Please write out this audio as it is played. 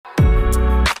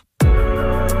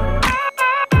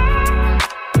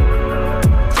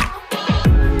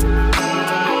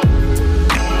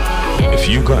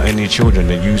got any children,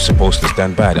 then you supposed to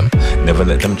stand by them. Never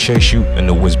let them chase you and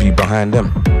always be behind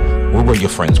them. Where were your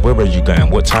friends? Where are you going?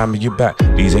 What time are you back?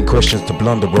 These ain't questions to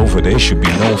blunder over, there should be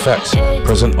no facts.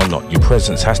 Present or not, your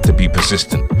presence has to be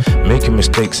persistent. Making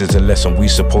mistakes is a lesson we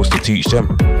supposed to teach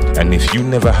them. And if you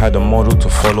never had a model to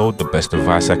follow, the best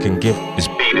advice I can give is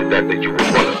be the dad that you would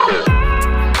want to call.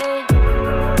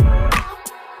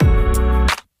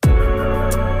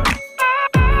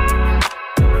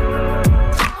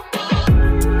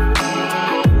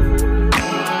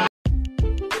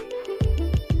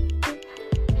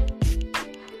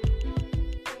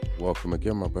 Welcome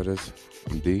again, my brothers.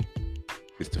 I'm D.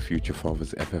 It's the Future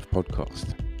Fathers FF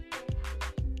podcast.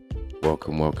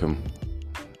 Welcome.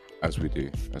 As we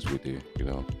do, you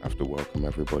know, I have to welcome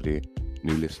everybody,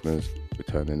 new listeners,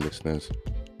 returning listeners.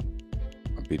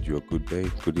 I bid you a good day,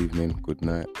 good evening, good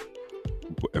night,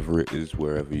 whatever it is,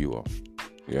 wherever you are.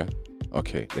 Yeah?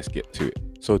 Okay, let's get to it.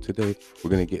 So today, we're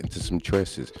going to get into some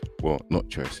choices. Well, not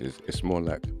choices. It's more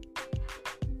like,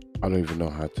 I don't even know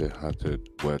how to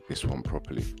word this one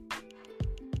properly.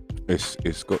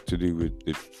 It's got to do with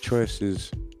the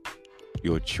choices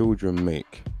your children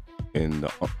make in the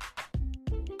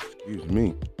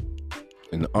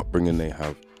upbringing they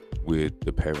have with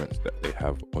the parents that they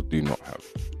have or do not have.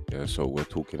 Yeah, so we're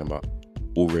talking about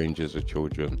all ranges of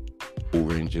children, all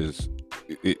ranges.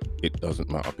 It doesn't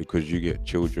matter, because you get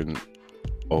children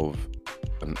of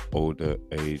an older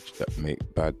age that make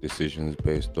bad decisions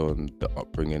based on the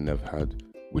upbringing they've had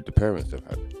with the parents they've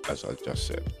had, as I just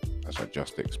said, as I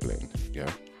just explained. Yeah.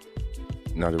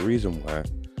 Now, the reason why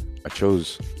I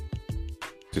chose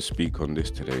to speak on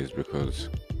this today is because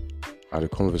I had a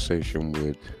conversation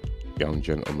with a young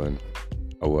gentleman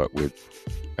I work with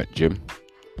at gym.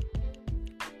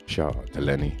 Shout out to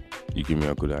Lenny. You give me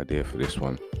a good idea for this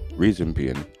one. Reason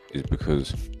being is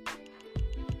because,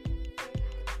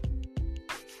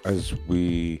 as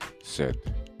we said,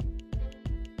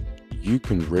 you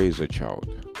can raise a child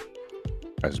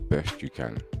as best you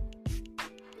can,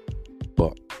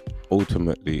 but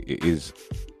ultimately it is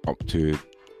up to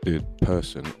the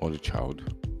person or the child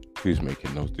who's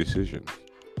making those decisions.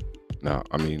 Now,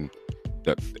 I mean,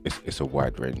 that it's a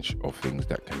wide range of things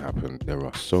that can happen. There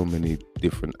are so many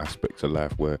different aspects of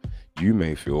life where you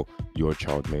may feel your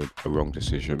child made a wrong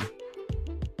decision,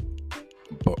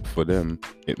 but for them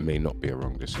it may not be a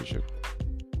wrong decision.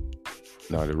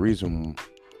 Now, the reason,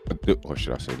 or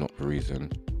should I say not the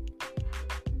reason,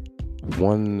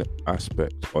 one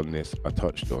aspect on this I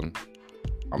touched on,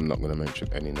 I'm not going to mention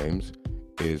any names,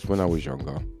 is when I was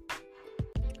younger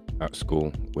at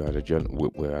school, we had a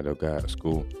guy at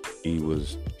school. He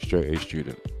was straight A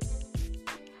student.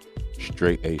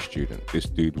 This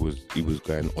dude was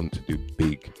going on to do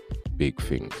big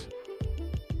things.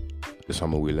 The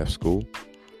summer we left school,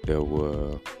 there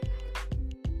were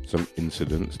some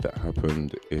incidents that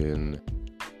happened in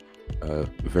a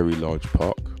very large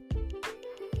park,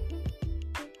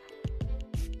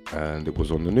 and it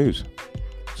was on the news.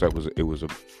 So it was a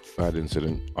bad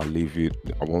incident. I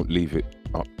won't leave it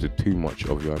up to too much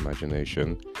of your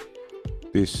imagination.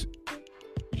 This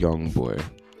young boy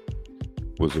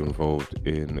was involved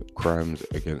in crimes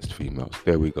against females.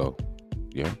 There we go.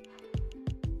 Yeah.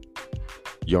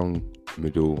 Young,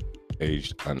 middle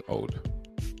aged and old.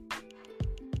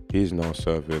 He's now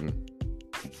serving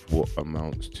what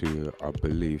amounts to, I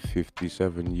believe,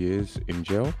 57 years in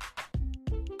jail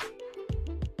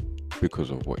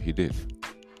because of what he did.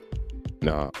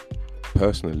 Now,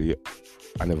 personally,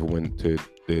 I never went to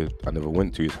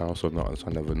his house or not, so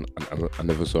I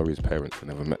never saw his parents. I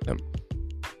never met them.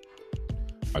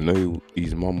 I know who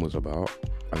his mum was about,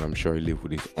 and I'm sure he lived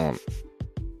with his aunt.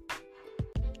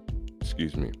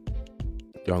 Excuse me.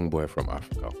 Young boy from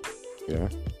Africa. Yeah.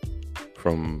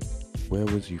 From, where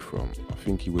was he from? I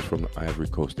think he was from the Ivory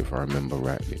Coast, if I remember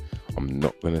rightly. I'm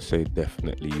not gonna say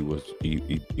definitely he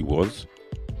was.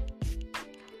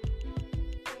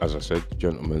 As I said, the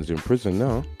gentleman's in prison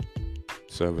now,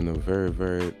 serving a very,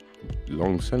 very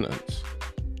long sentence.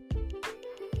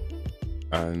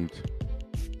 And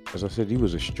as I said, he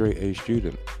was a straight A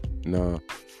student. Now,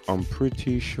 I'm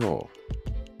pretty sure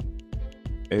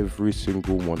every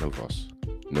single one of us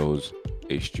knows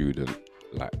a student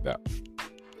like that.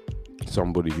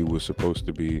 Somebody who was supposed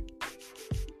to be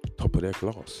top of their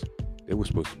class. They were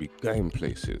supposed to be going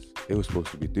places. They were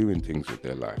supposed to be doing things with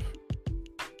their life.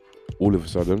 All of a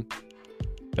sudden,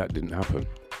 that didn't happen.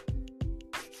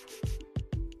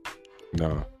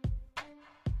 Now,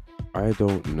 I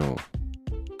don't know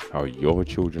how your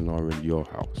children are in your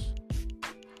house,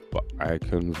 but I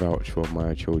can vouch for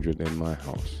my children in my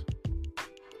house.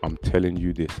 I'm telling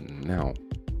you this now.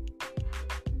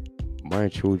 My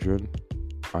children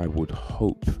I would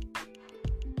hope,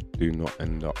 do not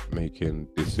end up making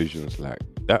decisions like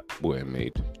that boy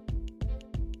made.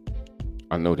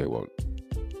 I know they won't.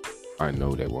 I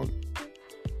know they won't.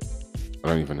 I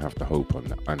don't even have to hope on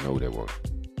that. I know they won't.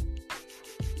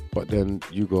 But then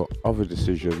you got other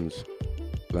decisions,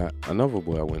 like another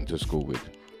boy I went to school with,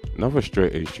 another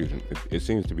straight A student. It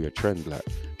seems to be a trend, like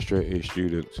straight A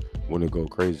students want to go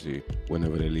crazy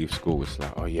whenever they leave school. It's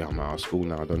like, oh yeah, I'm out of school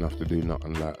now, I don't have to do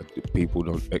nothing. Like, people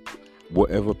don't,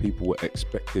 whatever people were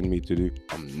expecting me to do,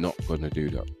 I'm not gonna do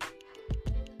that.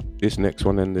 This next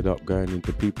one ended up going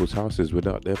into people's houses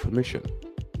without their permission.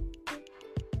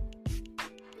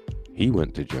 He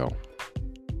went to jail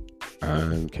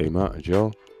and came out of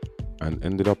jail and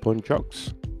ended up on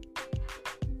drugs.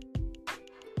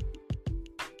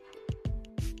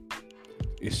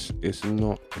 It's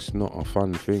not a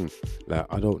fun thing. Like,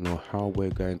 I don't know how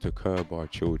we're going to curb our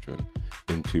children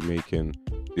into making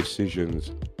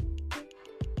decisions.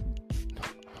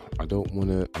 I don't want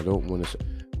to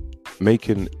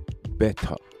making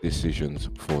better decisions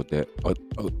for their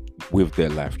with their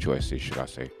life choices, should I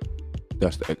say.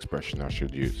 That's the expression I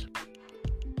should use.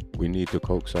 We need to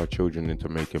coax our children into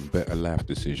making better life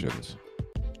decisions.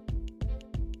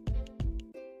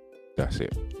 That's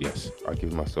it. Yes, I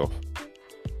give myself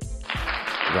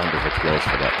a round of applause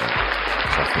for that one.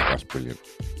 So I think that's brilliant.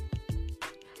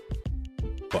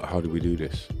 But how do we do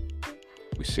this?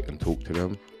 We sit and talk to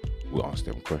them. We ask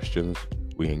them questions.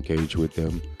 We engage with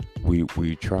them. We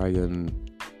try and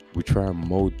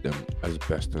mold them as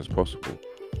best as possible.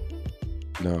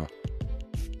 Now,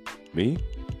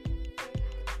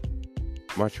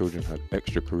 my children had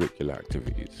extracurricular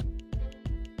activities.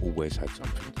 Always had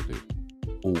something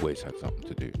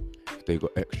to do. If they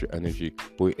got extra energy,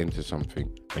 put it into something,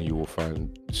 and you will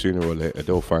find, sooner or later,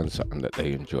 they'll find something that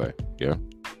they enjoy. Yeah.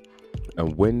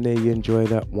 And when they enjoy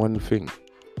that one thing,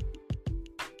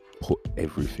 put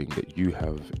everything that you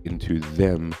have into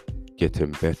them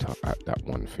getting better at that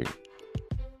one thing.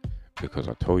 Because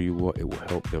I tell you what, it will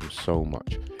help them so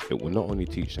much. It will not only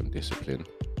teach them discipline,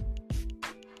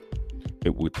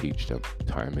 it will teach them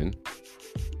timing.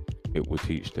 It will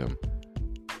teach them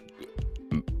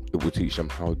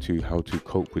how to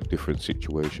cope with different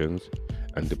situations,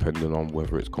 and depending on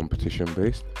whether it's competition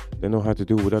based, they know how to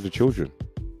deal with other children.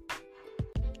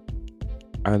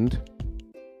 And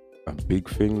a big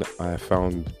thing that I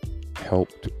found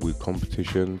helped with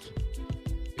competitions,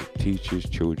 it teaches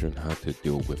children how to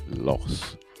deal with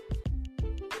loss.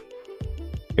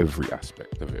 Every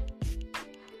aspect of it.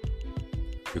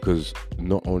 Because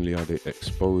not only are they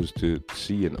exposed to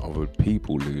seeing other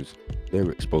people lose,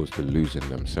 they're exposed to losing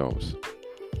themselves.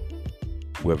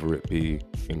 Whether it be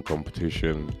in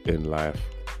competition, in life,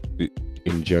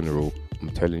 in general, I'm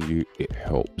telling you, it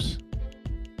helps.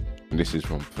 And this is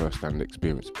from first-hand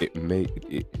experience.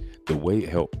 The way it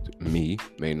helped me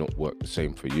may not work the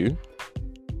same for you,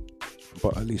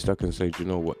 but at least I can say, do you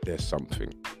know what? There's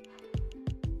something.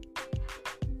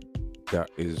 That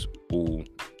is all.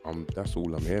 That's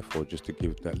all I'm here for, just to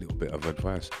give that little bit of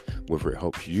advice. Whether it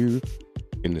helps you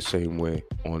in the same way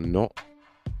or not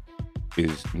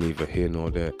is neither here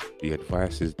nor there. The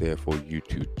advice is there for you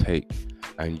to take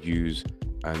and use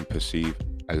and perceive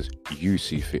as you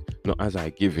see fit, not as I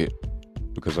give it,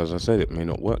 because as I said, it may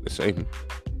not work the same.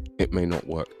 It may not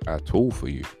work at all for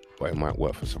you, but it might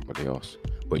work for somebody else.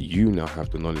 But you now have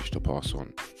the knowledge to pass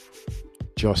on,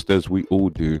 just as we all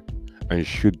do and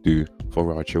should do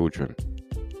for our children.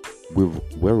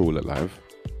 We're all alive.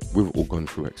 We've all gone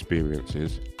through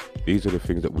experiences. These are the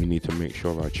things that we need to make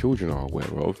sure our children are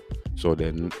aware of, so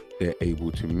then they're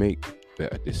able to make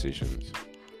better decisions.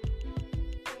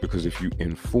 Because if you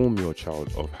inform your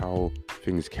child of how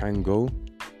things can go,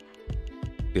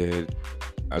 they're,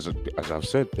 as I've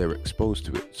said, they're exposed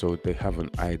to it, so they have an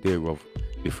idea of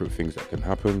different things that can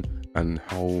happen and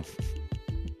how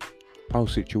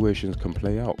situations can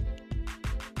play out.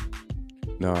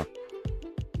 Now,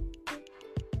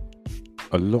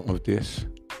 a lot of this,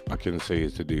 I can say,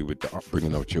 is to do with the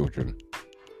upbringing of children.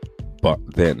 But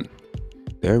then,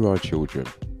 there are children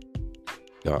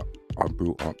that are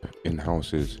brought up in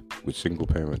houses with single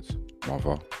parents,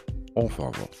 mother or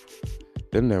father.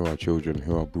 Then there are children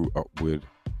who are brought up with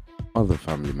other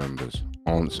family members,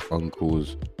 aunts,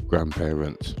 uncles,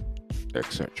 grandparents,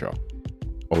 etc.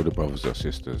 Older brothers or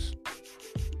sisters.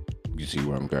 You see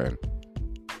where I'm going?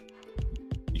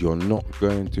 You're not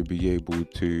going to be able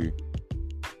to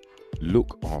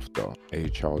look after a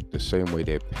child the same way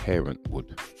their parent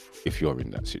would if you're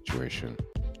in that situation,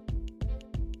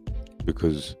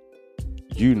 because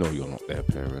you know you're not their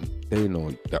parent, they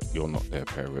know that you're not their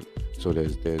parent, so there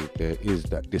is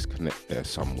that disconnect there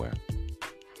somewhere.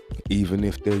 even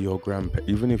if they're your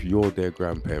even if you're their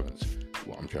grandparents.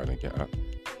 What I'm trying to get at,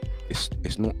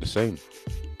 it's not the same.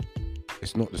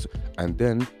 It's not the same. And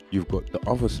then you've got the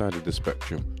other side of the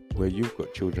spectrum, where you've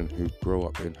got children who grow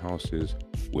up in houses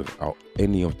without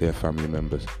any of their family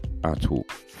members at all.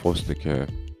 Foster care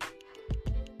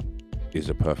is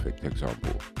a perfect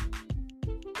example.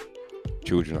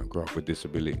 Children that grow up with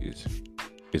disabilities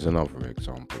is another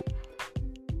example.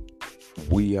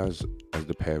 We as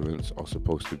the parents are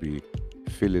supposed to be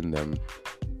filling them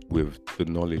with the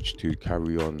knowledge to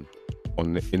carry on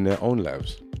in their own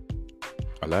lives.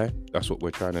 I lie? That's what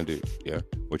we're trying to do. Yeah,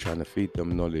 we're trying to feed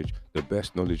them knowledge, the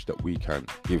best knowledge that we can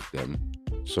give them,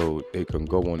 so they can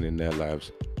go on in their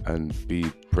lives and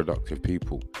be productive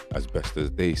people as best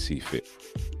as they see fit.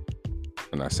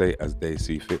 And I say as they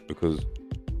see fit because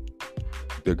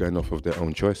they're going off of their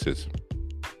own choices.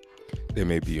 They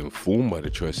may be informed by the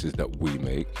choices that we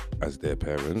make as their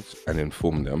parents and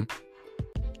inform them,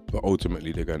 but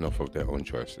ultimately they're going off of their own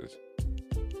choices.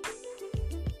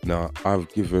 Now,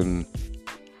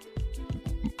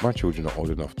 my children are old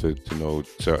enough to know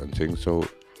certain things, so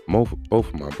both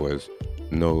of my boys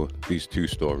know these two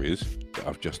stories that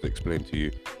I've just explained to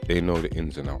you. They know the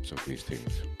ins and outs of these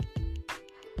things.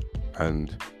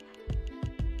 And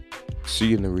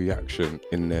seeing the reaction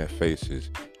in their faces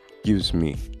gives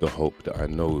me the hope that I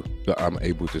know that I'm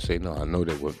able to say, no, I know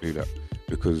they won't do that,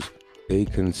 because they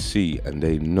can see and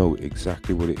they know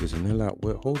exactly what it is, and they're like,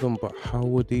 well, hold on, but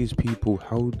how are these people,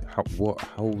 how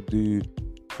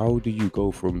do you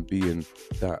go from being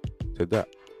that to that?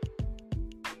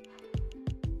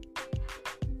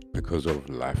 Because of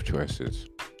life choices.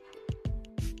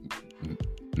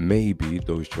 Maybe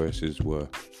those choices were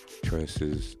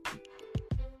choices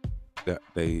that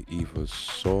they either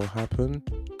saw happen,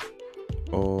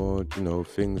 or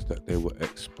things that they were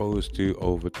exposed to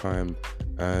over time,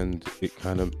 and it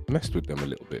kind of messed with them a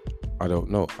little bit. I don't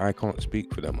know. I can't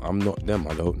speak for them. I'm not them.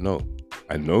 I don't know.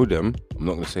 I know them. I'm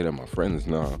not going to say they're my friends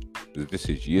now. This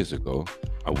is years ago.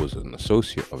 I was an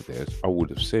associate of theirs. I would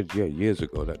have said, yeah, years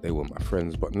ago that they were my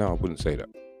friends, but now I wouldn't say that.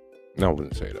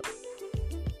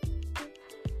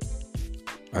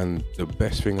 And the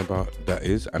best thing about that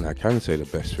is, and I can say the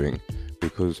best thing,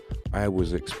 because I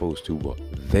was exposed to what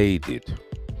they did,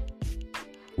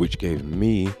 which gave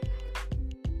me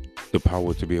the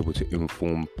power to be able to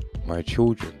inform my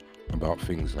children about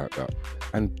things like that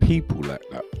and people like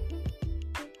that.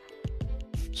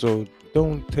 So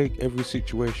don't take every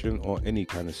situation or any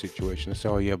kind of situation and say,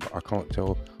 oh yeah, but I can't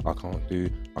tell, I can't do,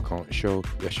 I can't show.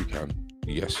 Yes, you can.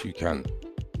 Yes, you can.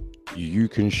 You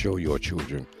can show your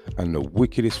children. And the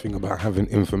wickedest thing about having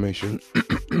information,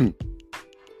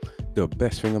 the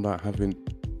best thing about having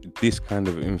this kind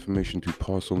of information to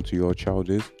pass on to your child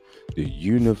is the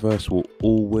universe will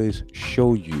always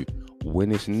show you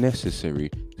when it's necessary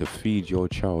to feed your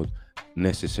child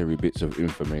necessary bits of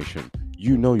information.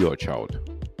 You know your child.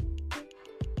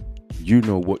 You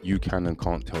know what you can and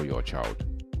can't tell your child.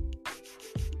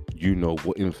 You know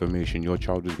what information your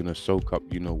child is going to soak up.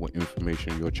 You know what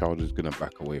information your child is going to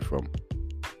back away from.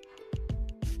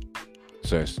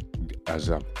 So as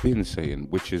I've been saying,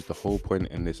 which is the whole point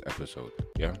in this episode,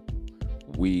 yeah?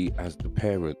 We as the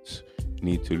parents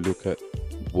need to look at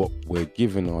what we're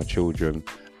giving our children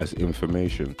as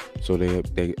information, so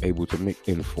they're able to make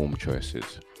informed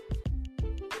choices.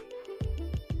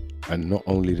 And not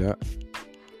only that,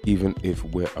 even if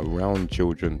we're around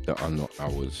children that are not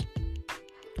ours,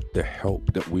 the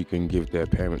help that we can give their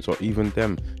parents, or even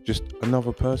them, just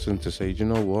another person to say, you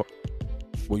know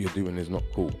what you're doing is not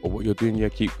cool, or what you're doing, yeah,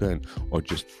 keep going, or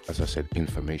just, as I said,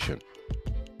 information.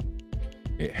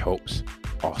 It helps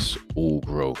us all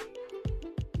grow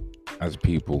as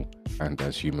people and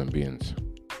as human beings.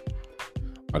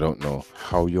 I don't know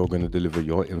how you're going to deliver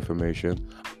your information.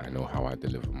 I know how I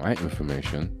deliver my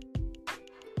information.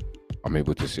 I'm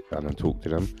able to sit down and talk to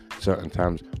them. Certain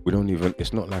times we don't even,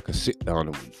 it's not like a sit down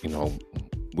and,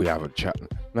 we have a chat.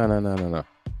 No.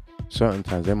 Certain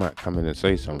times they might come in and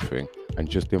say something, and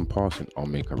just in passing, I'll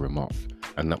make a remark.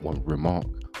 And that one remark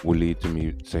will lead to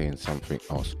me saying something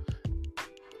else.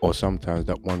 Or sometimes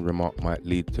that one remark might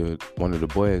lead to one of the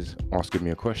boys asking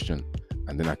me a question,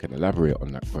 and then I can elaborate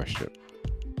on that question.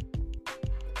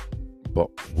 But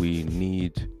we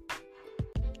need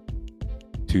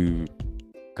to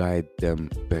guide them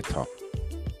better.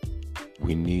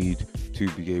 We need to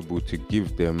be able to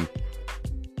give them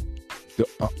the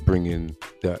upbringing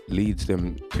that leads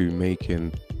them to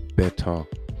making better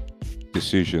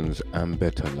decisions and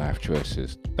better life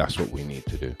choices. That's what we need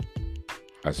to do.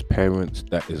 As parents,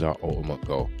 that is our ultimate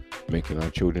goal. Making our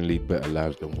children lead better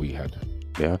lives than we had.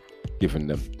 Yeah? giving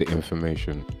them the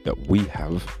information that we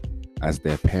have as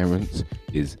their parents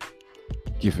is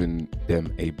giving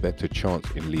them a better chance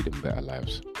in leading better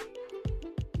lives.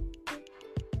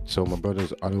 So my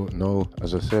brothers, I don't know,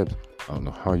 as I said, I don't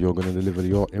know how you're going to deliver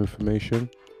your information,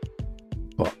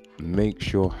 but make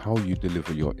sure how you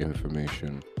deliver your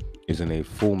information is in a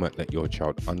format that your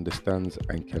child understands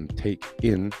and can take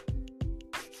in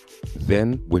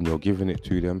then when you're giving it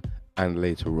to them, and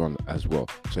later on as well.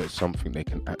 So it's something they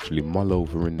can actually mull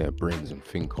over in their brains and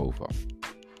think over.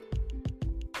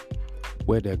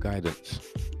 We're their guidance.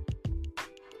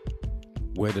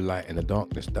 We're the light in the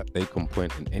darkness that they can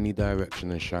point in any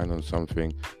direction and shine on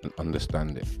something and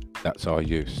understand it. That's our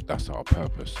use. That's our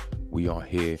purpose. We are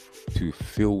here to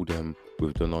fill them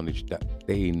with the knowledge that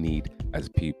they need as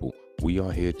people. We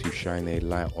are here to shine a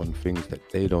light on things that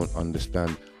they don't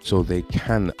understand so they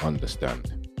can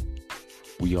understand.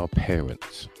 We are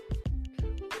parents.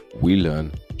 We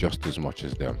learn just as much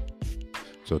as them.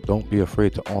 So don't be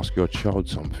afraid to ask your child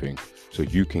something so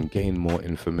you can gain more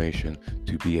information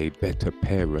to be a better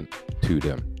parent to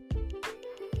them.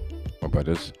 My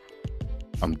brothers,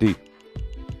 I'm D.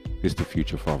 This is the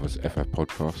Future Fathers FF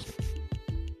podcast.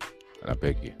 And I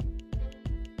beg you,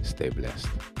 stay blessed.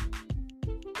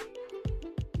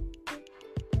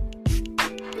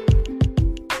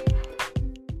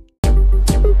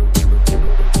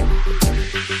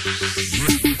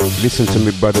 Listen to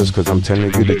me, brothers, cause I'm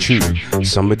telling you the truth.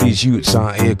 Some of these youths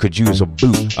out here could use a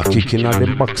boot. A kicking out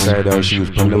them backside our shoes,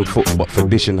 pull them foot. But for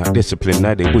dishing out discipline,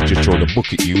 now they would just throw the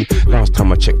book at you. Last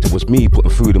time I checked, it was me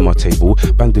putting food on my table.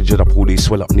 Bandaged up all these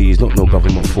swell up knees, not no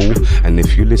government fool. And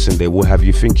if you listen, they will have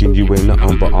you thinking you ain't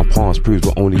nothing, but our past proves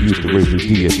we're only used to raising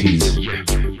deities.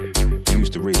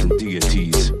 Used to raising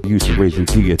deities. Used to raising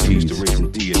deities. Used to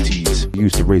raising deities.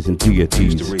 Used to raising deities.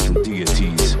 Used to raising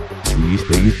deities. These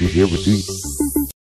days we hear it.